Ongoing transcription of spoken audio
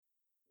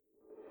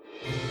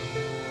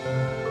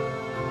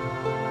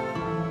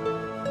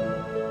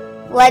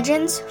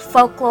Legends,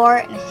 Folklore,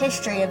 and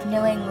History of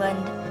New England.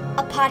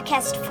 A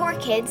podcast for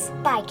kids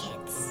by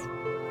kids.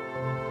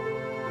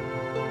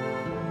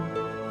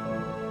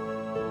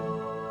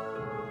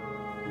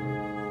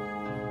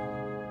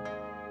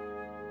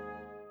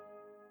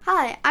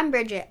 Hi, I'm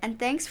Bridget, and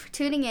thanks for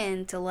tuning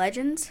in to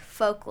Legends,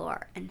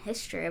 Folklore, and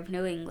History of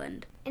New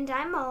England. And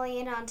I'm Molly,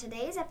 and on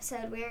today's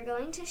episode we are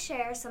going to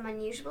share some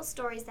unusual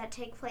stories that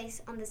take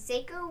place on the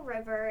Saco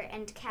River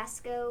and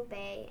Casco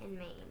Bay in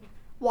Maine.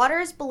 Water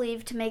is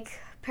believed to make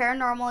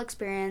paranormal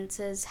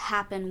experiences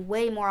happen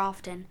way more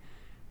often,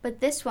 but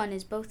this one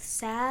is both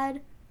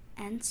sad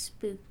and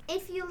spooky.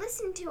 If you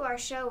listen to our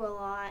show a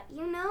lot,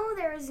 you know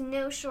there is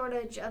no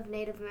shortage of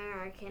Native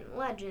American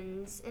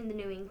legends in the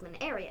New England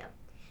area.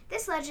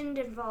 This legend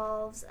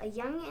involves a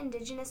young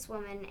indigenous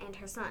woman and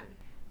her son.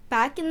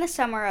 Back in the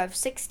summer of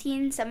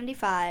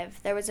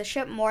 1675, there was a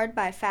ship moored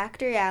by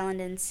Factory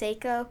Island in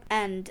Saco,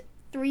 and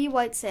 3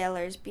 white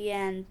sailors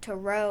began to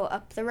row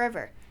up the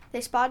river. They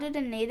spotted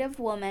a native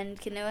woman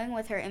canoeing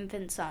with her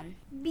infant son.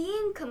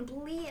 Being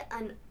complete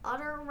and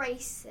utter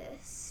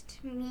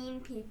racist,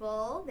 mean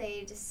people,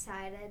 they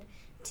decided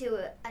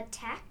to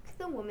attack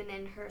the woman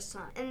and her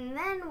son. And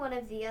then one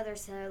of the other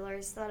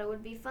sailors thought it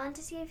would be fun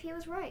to see if he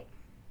was right.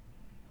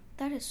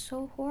 That is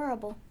so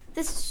horrible.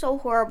 This is so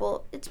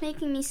horrible. It's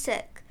making me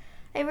sick.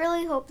 I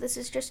really hope this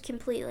is just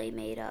completely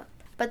made up.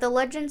 But the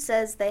legend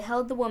says they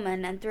held the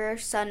woman and threw her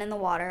son in the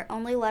water,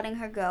 only letting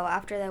her go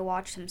after they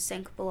watched him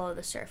sink below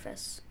the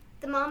surface.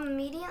 The mom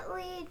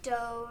immediately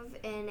dove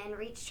in and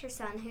reached her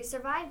son, who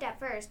survived at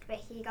first, but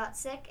he got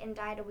sick and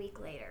died a week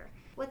later.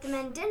 What the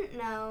men didn't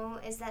know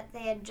is that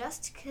they had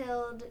just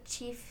killed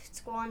Chief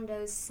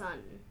Squando's son.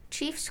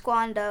 Chief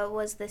Squando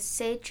was the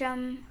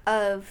sachem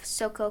of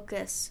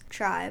Sokokus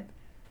tribe.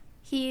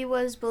 He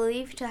was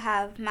believed to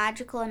have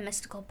magical and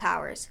mystical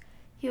powers.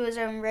 He was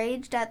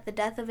enraged at the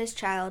death of his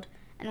child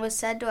and was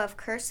said to have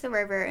cursed the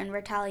river in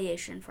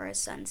retaliation for his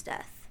son's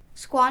death.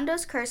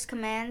 Squando's curse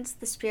commands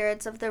the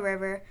spirits of the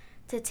river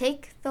to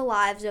take the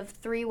lives of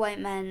 3 white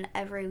men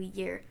every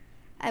year.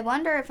 I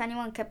wonder if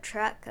anyone kept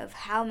track of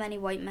how many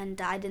white men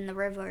died in the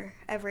river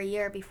every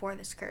year before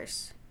this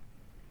curse.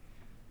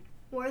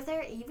 Were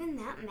there even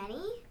that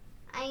many?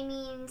 I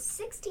mean,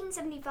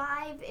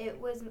 1675, it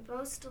was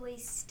mostly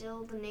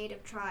still the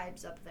native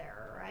tribes up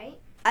there, right?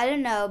 I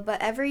don't know, but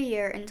every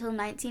year until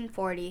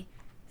 1940,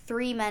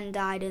 3 men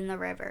died in the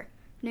river.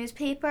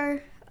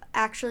 Newspaper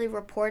actually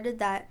reported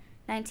that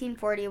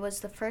 1940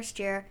 was the first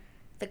year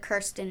the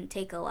curse didn't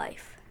take a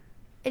life.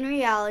 In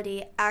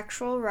reality,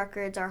 actual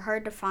records are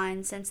hard to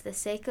find since the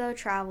Saco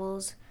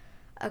travels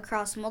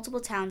across multiple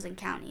towns and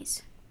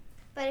counties.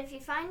 But if you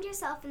find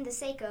yourself in the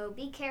Saco,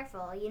 be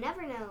careful. You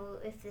never know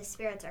if the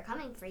spirits are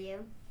coming for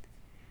you.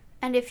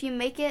 And if you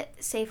make it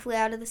safely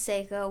out of the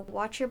Saco,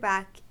 watch your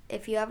back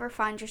if you ever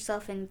find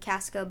yourself in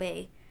Casco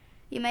Bay.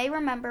 You may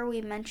remember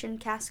we mentioned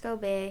Casco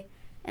Bay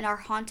in our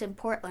Haunted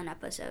Portland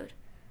episode.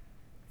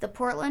 The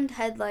Portland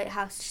Head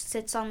Lighthouse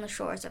sits on the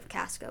shores of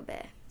Casco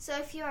Bay. So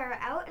if you are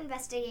out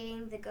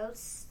investigating the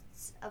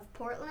ghosts of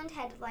Portland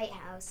Head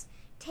Lighthouse,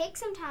 take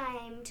some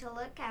time to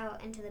look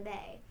out into the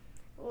bay.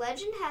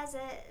 Legend has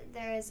it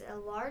there is a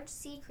large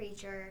sea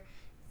creature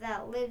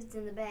that lives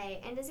in the bay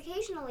and is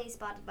occasionally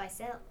spotted by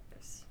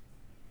sailors.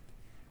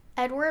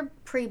 Edward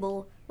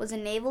Preble was a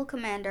naval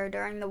commander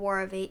during the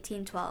War of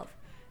 1812.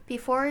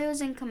 Before he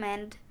was in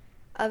command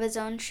of his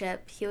own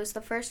ship, he was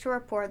the first to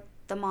report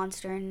the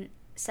monster in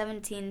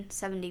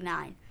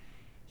 1779.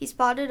 He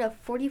spotted a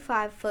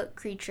 45-foot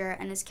creature,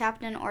 and his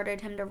captain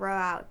ordered him to row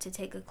out to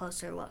take a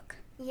closer look.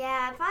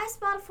 Yeah, if I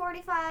spot a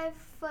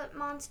 45-foot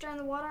monster in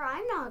the water,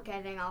 I'm not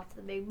getting off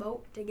the big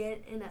boat to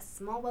get in a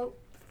small boat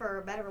for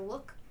a better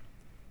look.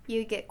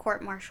 You get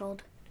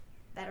court-martialed.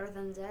 Better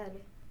than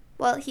dead.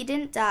 Well, he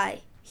didn't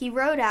die. He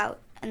rowed out,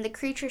 and the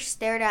creature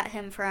stared at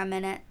him for a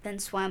minute, then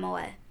swam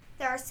away.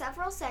 There are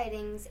several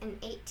sightings in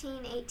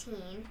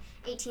 1818,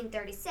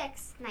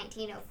 1836,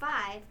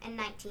 1905, and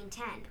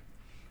 1910.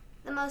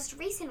 The most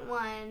recent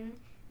one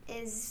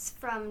is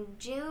from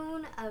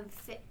June of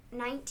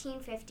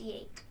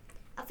 1958.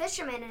 A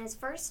fisherman and his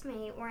first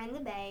mate were in the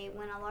bay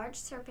when a large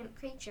serpent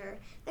creature,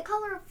 the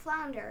color of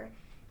flounder,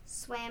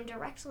 swam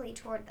directly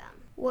toward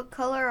them. What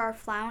color are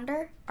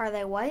flounder? Are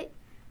they white?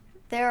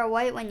 They are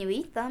white when you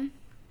eat them.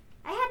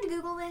 I had to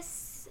Google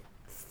this.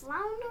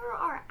 Flounder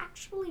are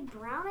actually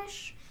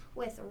brownish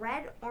with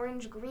red,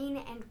 orange, green,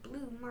 and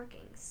blue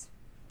markings.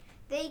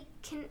 They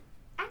can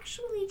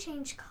actually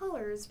change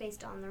colors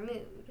based on their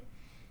mood.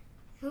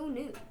 Who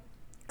knew?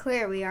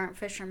 Clear we aren't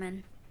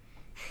fishermen.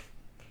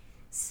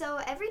 So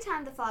every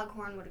time the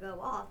foghorn would go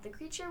off, the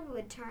creature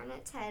would turn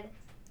its head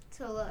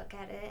to look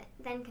at it,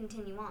 then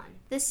continue on.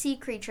 This sea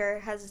creature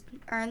has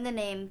earned the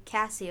name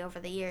Cassie over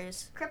the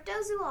years.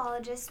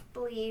 Cryptozoologists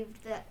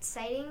believe that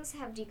sightings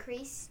have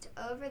decreased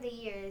over the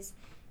years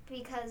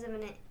because of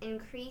an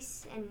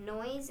increase in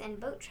noise and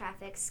boat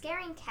traffic,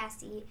 scaring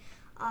Cassie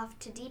off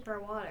to deeper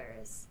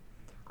waters.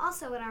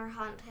 Also, in our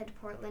Haunted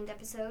Portland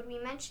episode, we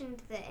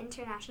mentioned the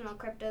International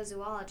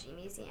Cryptozoology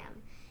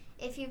Museum.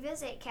 If you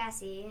visit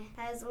Cassie,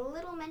 has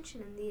little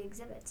mention in the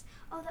exhibits.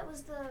 Oh, that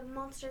was the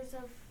Monsters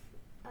of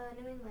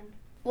New England.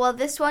 Well,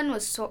 this one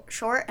was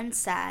short and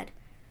sad.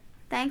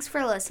 Thanks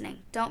for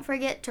listening. Don't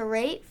forget to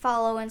rate,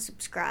 follow, and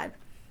subscribe.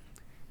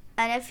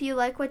 And if you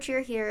like what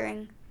you're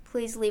hearing,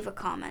 please leave a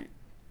comment.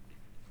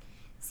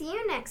 See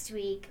you next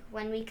week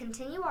when we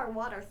continue our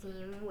water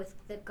theme with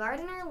the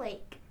Gardner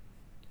Lake.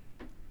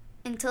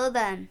 Until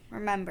then,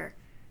 remember,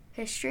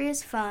 history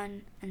is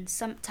fun and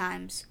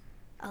sometimes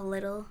a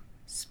little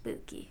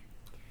spooky.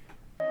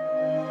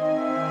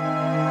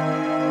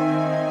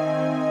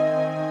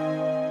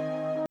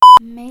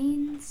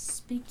 Maine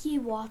spooky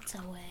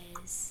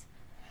waterways.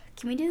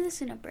 Can we do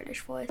this in a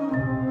British voice?